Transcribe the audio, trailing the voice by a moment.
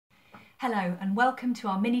Hello and welcome to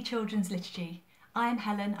our mini children's liturgy. I am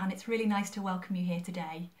Helen and it's really nice to welcome you here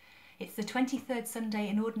today. It's the 23rd Sunday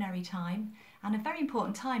in Ordinary Time and a very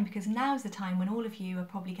important time because now's the time when all of you are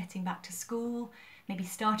probably getting back to school, maybe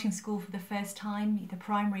starting school for the first time, either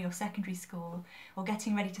primary or secondary school, or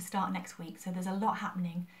getting ready to start next week. So there's a lot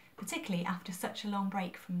happening, particularly after such a long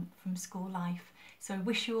break from school life. So I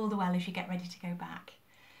wish you all the well as you get ready to go back.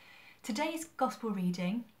 Today's Gospel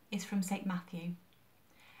reading is from St. Matthew.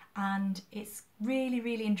 And it's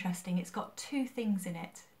really interesting. It's got two things in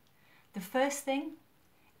it. The first thing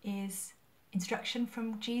is instruction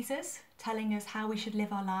from Jesus telling us how we should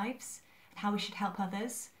live our lives and how we should help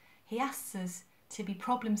others. He asks us to be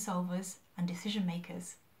problem solvers and decision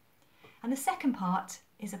makers. And the second part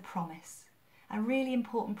is a promise, a really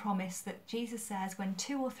important promise that Jesus says, when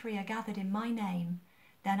 2 or 3 are gathered in my name,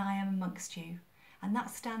 then I am amongst you. And that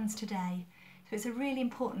stands today. So it's a really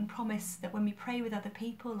important promise that when we pray with other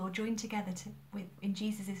people or join together in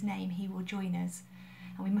Jesus' name, he will join us.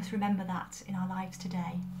 And we must remember that in our lives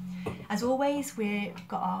today. As always, we've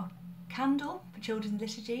got our candle for children's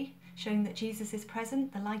liturgy, showing that Jesus is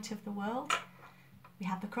present, the light of the world. We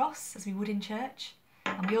have the cross, as we would in church.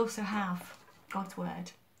 And we also have God's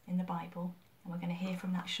word in the Bible. And we're going to hear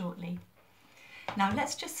from that shortly. Now,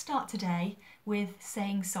 let's just start today with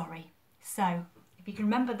saying sorry. So, if you can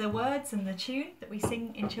remember the words and the tune that we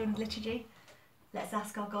sing in children's liturgy, let's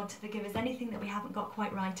ask our God to forgive us anything that we haven't got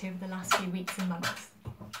quite right over the last few weeks and months.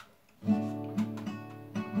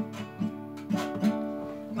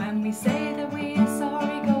 When we say that we are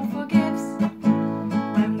sorry, God forgives.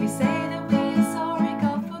 When we say that we are sorry,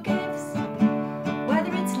 God forgives.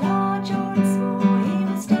 Whether it's large or it's small, he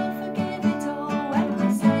will still forgive it all. When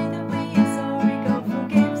we say that we are sorry, God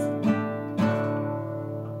forgives.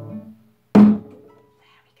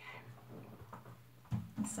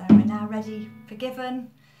 So we're now ready, forgiven,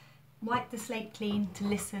 wipe the slate clean to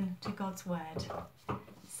listen to God's word.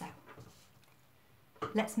 So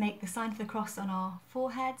let's make the sign of the cross on our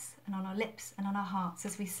foreheads and on our lips and on our hearts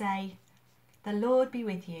as we say, "The Lord be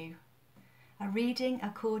with you." A reading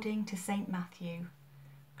according to St. Matthew.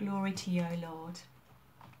 Glory to you, O Lord.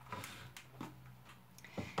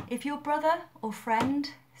 If your brother or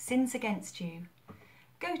friend sins against you,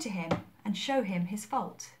 go to him and show him his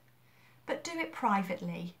fault. But do it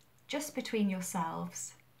privately, just between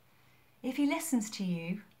yourselves. If he listens to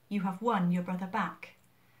you, you have won your brother back.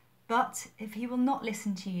 But if he will not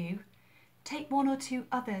listen to you, take 1 or 2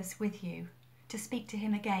 others with you to speak to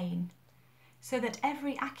him again, so that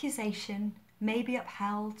every accusation may be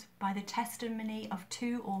upheld by the testimony of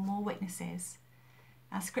 2 or more witnesses,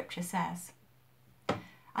 as Scripture says.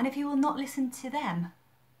 And if he will not listen to them,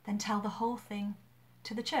 then tell the whole thing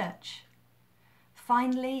to the church.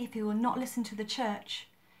 Finally, if he will not listen to the church,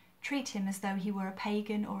 treat him as though he were a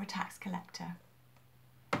pagan or a tax collector.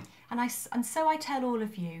 And so I tell all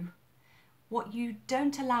of you, what you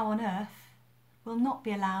don't allow on earth will not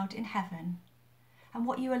be allowed in heaven, and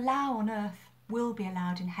what you allow on earth will be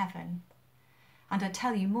allowed in heaven. And I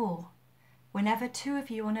tell you more, whenever 2 of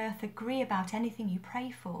you on earth agree about anything you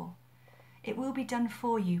pray for, it will be done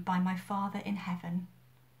for you by my Father in heaven.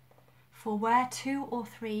 For where 2 or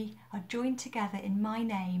 3 are joined together in my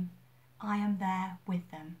name, I am there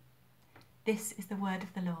with them. This is the word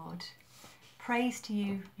of the Lord. Praise to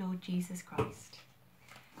you, Lord Jesus Christ.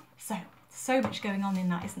 So much going on in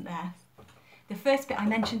that, isn't there? The first bit I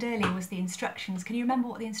mentioned earlier was the instructions. Can you remember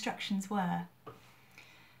what the instructions were?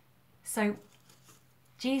 So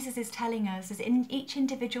Jesus is telling us, as in each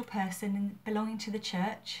individual person belonging to the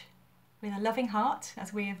church, with a loving heart,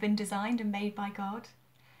 as we have been designed and made by God,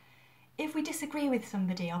 if we disagree with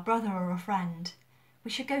somebody, our brother or a friend,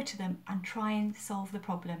 we should go to them and try and solve the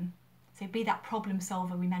problem. So be that problem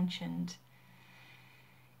solver we mentioned.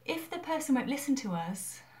 If the person won't listen to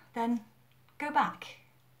us, then go back.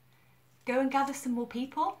 Go and gather some more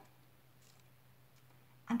people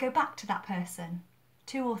and go back to that person,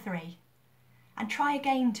 2 or 3, and try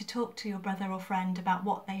again to talk to your brother or friend about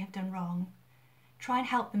what they have done wrong. Try and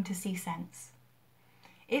help them to see sense.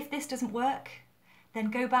 If this doesn't work,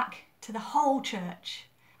 then go back to the whole church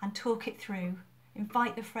and talk it through.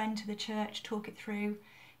 Invite the friend to the church, talk it through.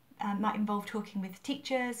 Might involve talking with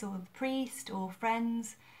teachers or the priest or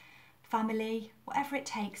friends, family, whatever it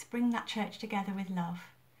takes. Bring that church together with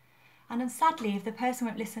love. And then sadly, if the person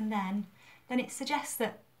won't listen then it suggests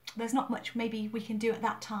that there's not much maybe we can do at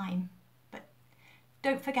that time. But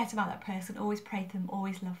don't forget about that person. Always pray for them,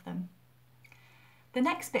 always love them. The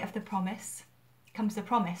next bit of the promise comes the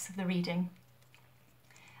promise of the reading.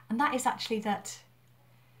 And that is actually that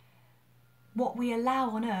what we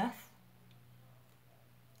allow on earth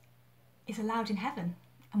is allowed in heaven.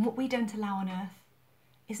 And what we don't allow on earth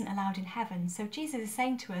isn't allowed in heaven. So Jesus is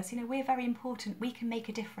saying to us, we're very important. We can make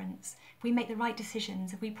a difference. If we make the right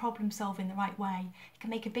decisions, if we problem solve in the right way, it can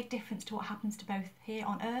make a big difference to what happens to both here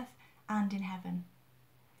on earth and in heaven.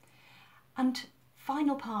 And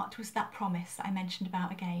final part was that promise that I mentioned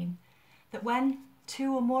about again, that when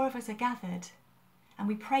 2 or more of us are gathered and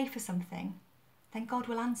we pray for something, then God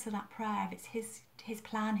will answer that prayer if it's his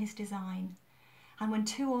plan, his design. And when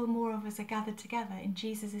 2 or more of us are gathered together in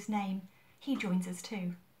Jesus' name, he joins us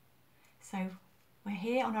too. So we're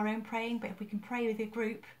here on our own praying, but if we can pray with a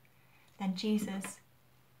group, then Jesus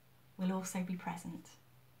will also be present.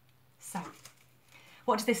 So,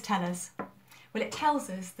 what does this tell us? Well, it tells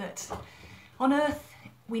us that on earth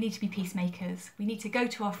we need to be peacemakers. We need to go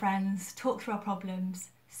to our friends, talk through our problems,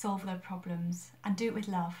 solve their problems, and do it with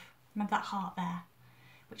love. Remember that heart there,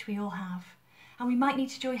 which we all have. And we might need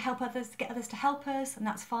to help others, get others to help us, and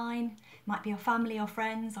that's fine. It might be our family, our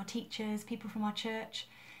friends, our teachers, people from our church.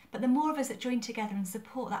 But the more of us that join together and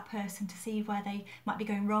support that person to see where they might be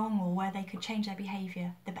going wrong or where they could change their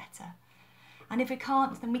behaviour, the better. And if we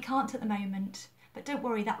can't, then we can't at the moment. But don't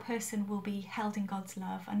worry, that person will be held in God's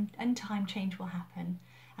love, and in time change will happen.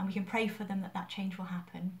 And we can pray for them that change will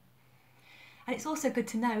happen. And it's also good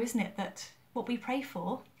to know, isn't it, that what we pray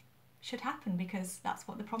for should happen, because that's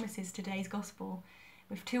what the promise is, today's gospel.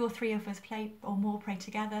 If 2 or 3 of us pray or more pray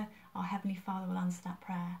together, our Heavenly Father will answer that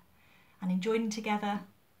prayer. And in joining together,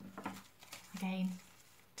 again,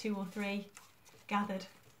 2 or 3 gathered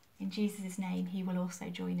in Jesus' name, he will also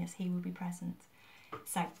join us, he will be present.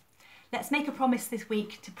 So let's make a promise this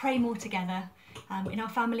week to pray more together in our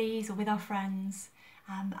families or with our friends,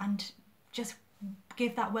 and just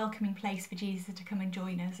give that welcoming place for Jesus to come and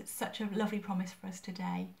join us. It's such a lovely promise for us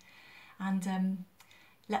today. And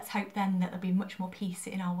let's hope then that there'll be much more peace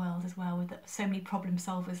in our world as well, with so many problem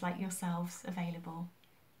solvers like yourselves available.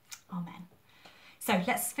 Amen. So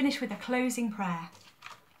let's finish with a closing prayer.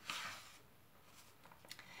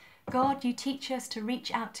 God, you teach us to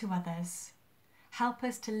reach out to others. Help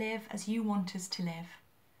us to live as you want us to live.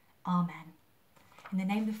 Amen. In the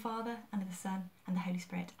name of the Father, and of the Son, and the Holy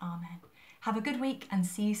Spirit. Amen. Have a good week and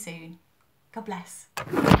see you soon. God bless.